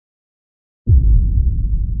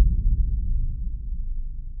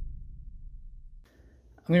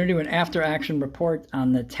I'm going to do an after-action report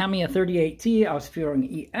on the Tamiya 38T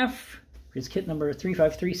Ausführung EF, which is kit number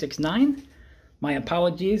 35369. My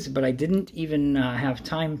apologies, but I didn't even have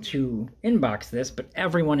time to inbox this, but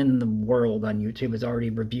everyone in the world on YouTube has already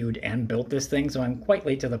reviewed and built this thing, so I'm quite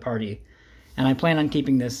late to the party. And I plan on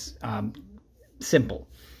keeping this simple,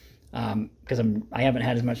 because I haven't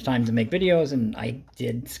had as much time to make videos, and I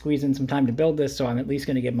did squeeze in some time to build this, so I'm at least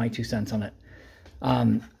going to give my 2 cents on it.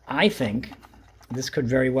 I think this could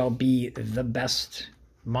very well be the best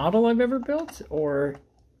model I've ever built, or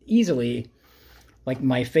easily like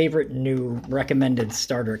my favorite new recommended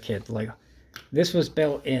starter kit. Like, this was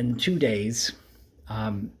built in 2 days,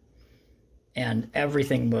 and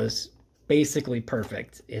everything was basically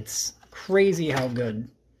perfect. It's crazy how good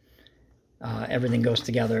everything goes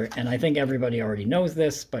together, and I think everybody already knows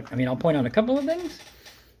this, but I mean, I'll point out a couple of things,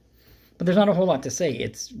 but there's not a whole lot to say.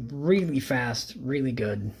 It's really fast, really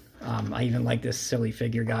good. I even like this silly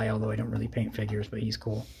figure guy, although I don't really paint figures, but he's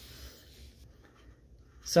cool.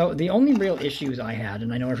 So the only real issues I had,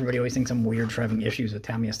 and I know everybody always thinks I'm weird for having issues with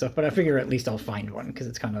Tamiya stuff, but I figure at least I'll find one, because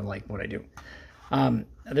it's kind of like what I do.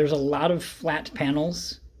 There's a lot of flat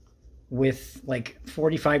panels with like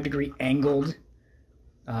 45-degree angled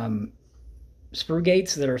sprue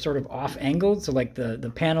gates that are sort of off-angled. So like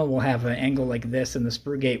the panel will have an angle like this, and the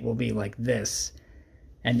sprue gate will be like this.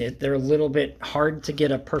 And they're a little bit hard to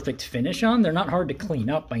get a perfect finish on. They're not hard to clean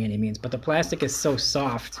up by any means, but the plastic is so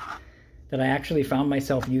soft that I actually found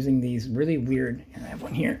myself using these really weird, and I have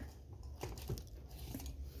one here.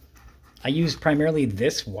 I used primarily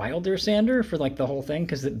this Wilder sander for like the whole thing,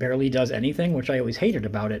 because it barely does anything, which I always hated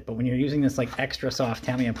about it. But when you're using this like extra soft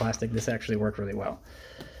Tamiya plastic, this actually worked really well.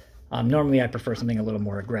 Normally I prefer something a little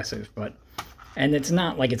more aggressive, and it's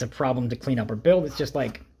not like it's a problem to clean up or build. It's just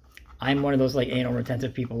like, I'm one of those like anal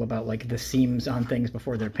retentive people about like the seams on things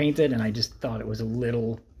before they're painted, and I just thought it was a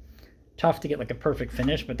little tough to get like a perfect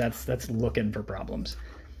finish, but that's looking for problems.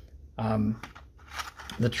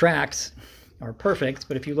 The tracks are perfect,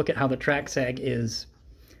 but if you look at how the track sag is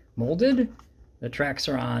molded, the tracks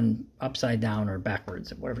are on upside down or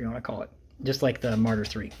backwards, whatever you want to call it, just like the Marder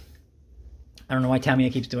 3. I don't know why Tamiya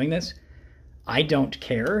keeps doing this. I don't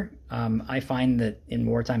care. I find that in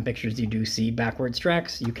wartime pictures you do see backwards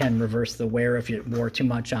tracks. You can reverse the wear if you wore too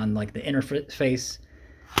much on like the interface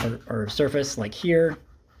or surface, like here,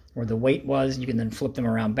 where the weight was. You can then flip them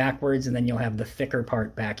around backwards, and then you'll have the thicker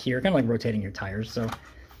part back here, kind of like rotating your tires. So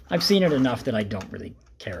I've seen it enough that I don't really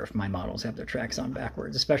care if my models have their tracks on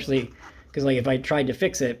backwards, especially because like if I tried to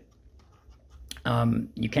fix it,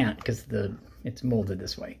 you can't, because it's molded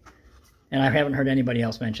this way. And I haven't heard anybody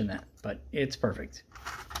else mention that, but it's perfect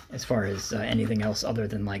as far as anything else other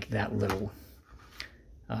than like that little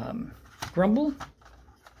grumble.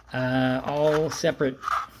 All separate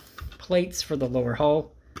plates for the lower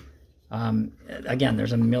hull. Again,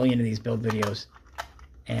 there's a million of these build videos,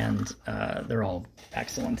 and they're all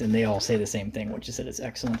excellent, and they all say the same thing, which is that it's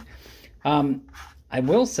excellent. I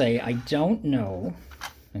will say, I don't know,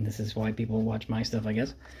 and this is why people watch my stuff, I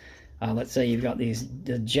guess. Let's say you've got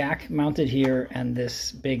the jack mounted here and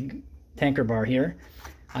this big tanker bar here.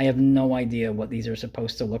 I have no idea what these are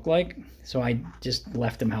supposed to look like, so I just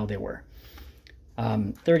left them how they were.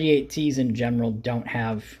 38Ts in general don't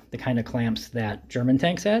have the kind of clamps that German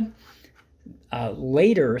tanks had.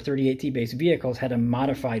 Later 38T based vehicles had a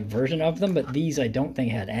modified version of them, but these I don't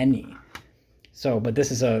think had any. So, but this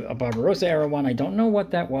is a Barbarossa era one. I don't know what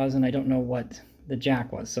that was, and I don't know what the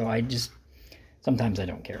jack was, so I just... sometimes I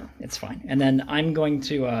don't care. It's fine. And then I'm going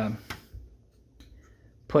to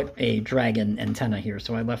put a dragon antenna here.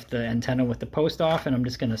 So I left the antenna with the post off, and I'm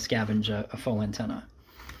just going to scavenge a full antenna.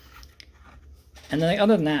 And then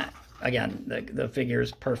other than that, again, the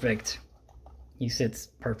figure's perfect. He sits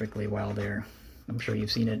perfectly well there. I'm sure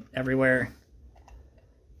you've seen it everywhere.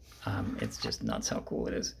 It's just nuts how cool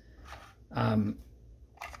it is. I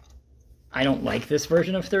don't like this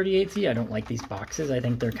version of 38T. I don't like these boxes. I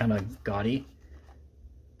think they're kind of gaudy.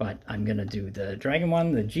 But I'm going to do the Dragon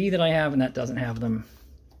one, the G that I have, and that doesn't have them.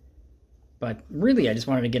 But really, I just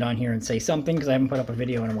wanted to get on here and say something, because I haven't put up a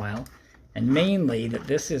video in a while. And mainly that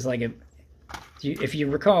this is like if you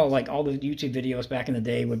recall, like all the YouTube videos back in the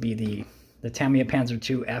day would be the Tamiya Panzer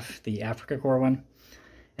II F, the Africa Corps one.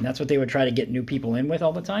 And that's what they would try to get new people in with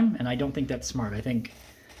all the time. And I don't think that's smart. I think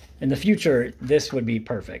in the future, this would be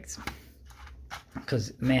perfect.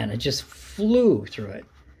 Because, man, it just flew through it.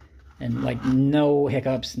 And like no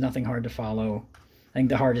hiccups, nothing hard to follow. I think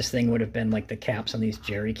the hardest thing would have been like the caps on these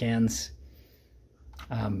jerry cans.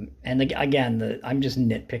 And again, I'm just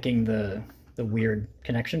nitpicking the weird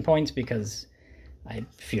connection points, because I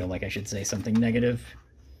feel like I should say something negative.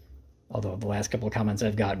 Although the last couple of comments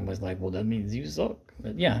I've gotten was like, well, that means you suck.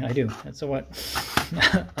 But yeah, I do. So what?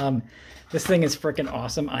 This thing is freaking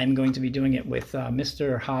awesome. I'm going to be doing it with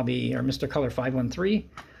Mr. Hobby, or Mr. Color 513,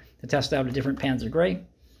 to test out a different Panzer Gray.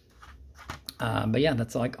 But yeah,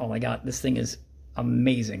 that's like all I got. This thing is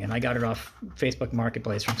amazing, and I got it off Facebook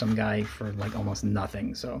Marketplace from some guy for like almost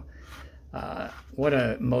nothing. So what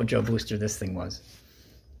a mojo booster this thing was.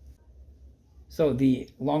 So the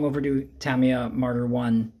long overdue Tamiya Marder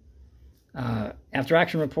 1, after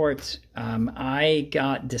action reports, I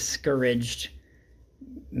got discouraged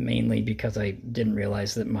mainly because I didn't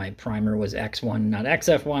realize that my primer was X1, not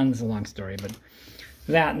XF1. It's a long story, but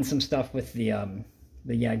that and some stuff with the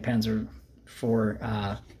Jagpanzer for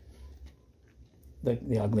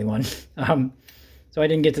the ugly one. So I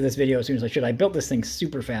didn't get to this video as soon as I should. I built this thing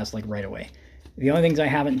super fast, like right away. The only things I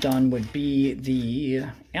haven't done would be the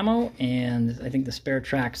ammo, and I think the spare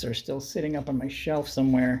tracks are still sitting up on my shelf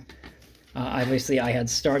somewhere. Obviously, I had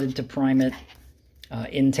started to prime it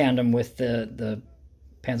in tandem with the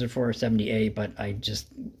Panzer 470A, but I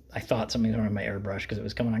thought something was wrong with my airbrush because it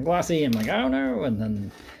was coming on glossy. I'm like, I don't know, and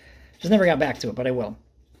then just never got back to it, but I will.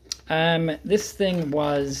 This thing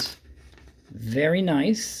was very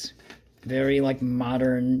nice, very like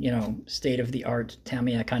modern, you know, state-of-the-art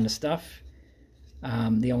Tamiya kind of stuff.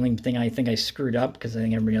 The only thing I think I screwed up, because I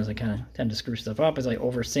think everybody knows I kind of tend to screw stuff up, is I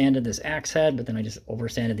over-sanded this axe head, but then I just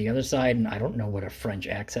over-sanded the other side, and I don't know what a French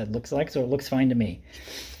axe head looks like, so it looks fine to me.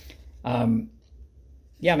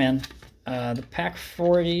 Yeah, man, the Pak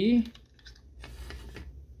 40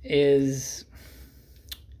 is,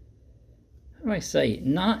 how do I say,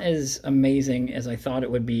 not as amazing as I thought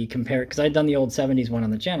it would be compared, because I'd done the old 70s one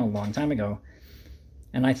on the channel a long time ago,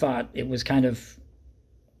 and I thought it was kind of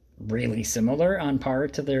really similar, on par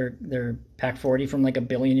to their Pak 40 from like a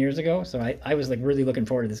billion years ago. So I was like really looking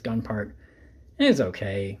forward to this gun part. It was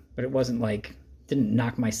okay, but it wasn't like, didn't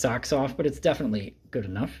knock my socks off, but it's definitely good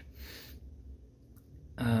enough.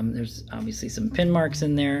 There's obviously some pin marks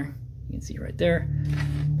in there, you can see right there,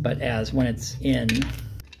 but as when it's in,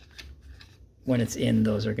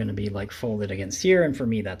 those are going to be like folded against here, and for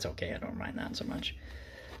me that's okay. I don't mind that so much.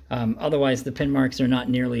 Otherwise the pin marks are not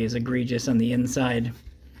nearly as egregious on the inside.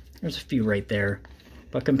 There's a few right there,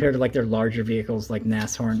 but compared to like their larger vehicles like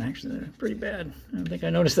Nashorn, actually they're pretty bad. I don't think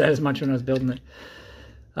I noticed that as much when I was building it.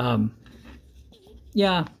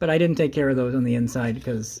 Yeah, but I didn't take care of those on the inside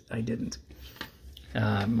because I didn't.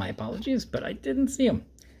 My apologies, but I didn't see them.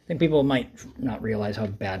 I think people might not realize how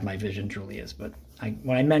bad my vision truly is, but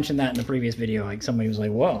when I mentioned that in the previous video, like somebody was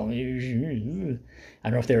like, well, I don't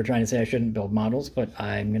know if they were trying to say I shouldn't build models, but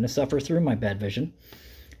I'm going to suffer through my bad vision.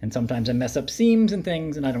 And sometimes I mess up seams and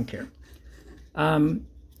things, and I don't care.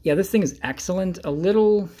 Yeah, this thing is excellent. A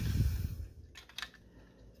little,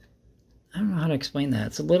 I don't know how to explain that.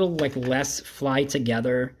 It's a little like less fly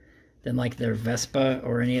together than like their Vespa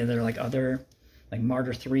or any of their like other, like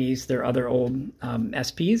Marder 3s, their other old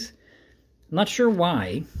SPs. I'm not sure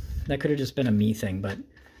why. That could have just been a me thing, but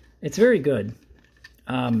it's very good.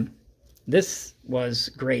 This was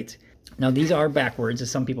great. Now, these are backwards, as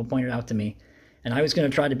some people pointed out to me. And I was going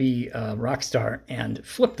to try to be a rock star and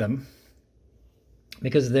flip them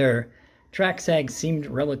because their track sag seemed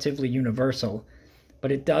relatively universal,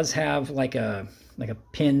 but it does have like a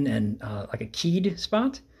pin and like a keyed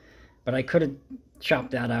spot. But I could have chopped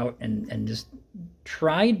that out and just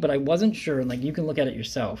tried, but I wasn't sure. Like, you can look at it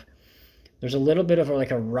yourself. There's a little bit of like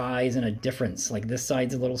a rise and a difference. Like this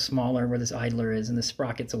side's a little smaller where this idler is, and the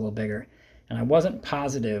sprocket's a little bigger. And I wasn't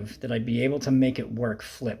positive that I'd be able to make it work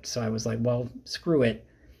flipped. So I was like, well, screw it.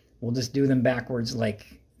 We'll just do them backwards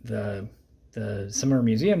like the Summer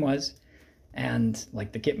Museum was. And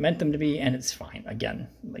like the kit meant them to be, and it's fine. Again,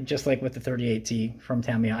 like, just like with the 38T from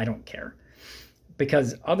Tamiya, I don't care.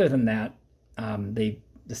 Because other than that, the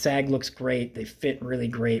sag looks great. They fit really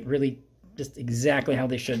great, really just exactly how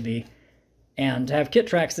they should be. And to have kit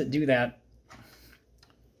tracks that do that,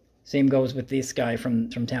 same goes with this guy from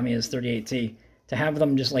Tamiya's 38T. To have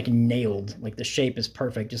them just like nailed, like the shape is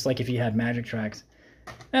perfect, just like if you had magic tracks.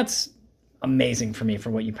 That's amazing for me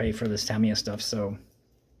for what you pay for this Tamiya stuff. So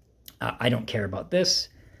I don't care about this.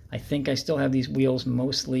 I think I still have these wheels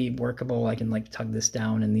mostly workable. I can like tug this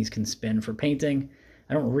down and these can spin for painting.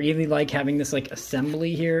 I don't really like having this like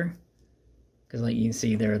assembly here, because like you can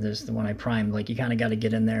see there's the one I primed. Like you kind of got to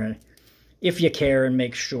get in there if you care and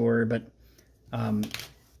make sure, but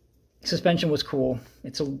suspension was cool.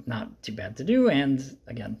 It's not too bad to do, and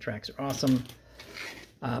again, tracks are awesome.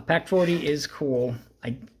 Pak 40 is cool.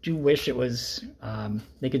 I do wish it was,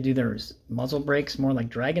 they could do their muzzle brakes more like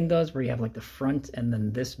Dragon does, where you have like the front and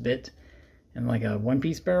then this bit and like a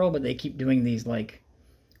one-piece barrel, but they keep doing these like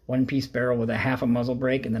one-piece barrel with a half a muzzle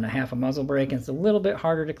brake and then a half a muzzle brake, and it's a little bit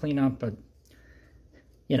harder to clean up, but,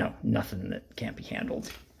 you know, nothing that can't be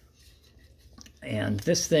handled. And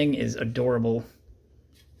this thing is adorable.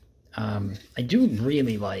 I do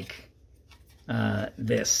really like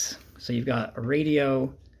this. So you've got a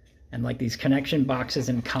radio and like these connection boxes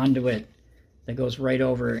and conduit that goes right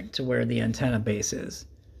over to where the antenna base is.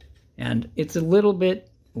 And it's a little bit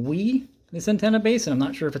wee, this antenna base, and I'm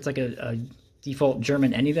not sure if it's like a default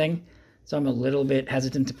German anything, so I'm a little bit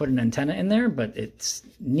hesitant to put an antenna in there, but it's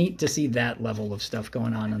neat to see that level of stuff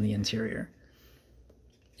going on the interior.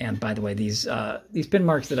 And by the way, these pin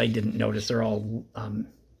marks that I didn't notice are all,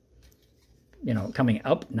 you know, coming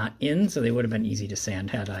up, not in, so they would have been easy to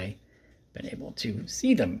sand had I been able to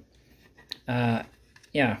see them.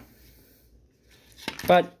 Yeah.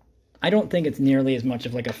 But I don't think it's nearly as much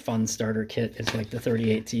of like a fun starter kit as like the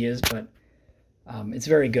 38T is, but it's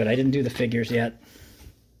very good. I didn't do the figures yet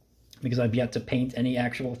because I've yet to paint any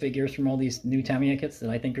actual figures from all these new Tamiya kits that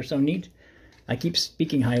I think are so neat. I keep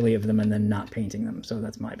speaking highly of them and then not painting them, so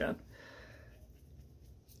that's my bad.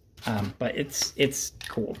 But it's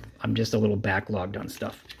cool. I'm just a little backlogged on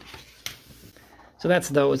stuff. So that's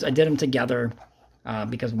those. I did them together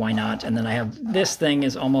because why not? And then I have this thing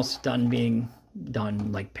is almost done being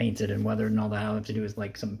done, like painted and weathered and all that. All I have to do is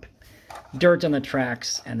like some dirt on the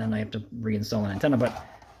tracks, and then I have to reinstall an antenna. But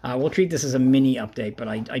we'll treat this as a mini update, but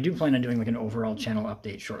I do plan on doing like an overall channel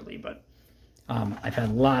update shortly. But I've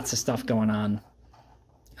had lots of stuff going on,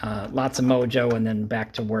 lots of mojo, and then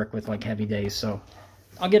back to work with like heavy days. So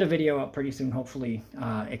I'll get a video up pretty soon, hopefully,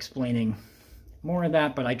 explaining more of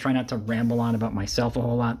that, but I try not to ramble on about myself a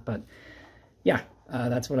whole lot. But yeah,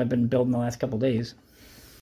 that's what I've been building the last couple days.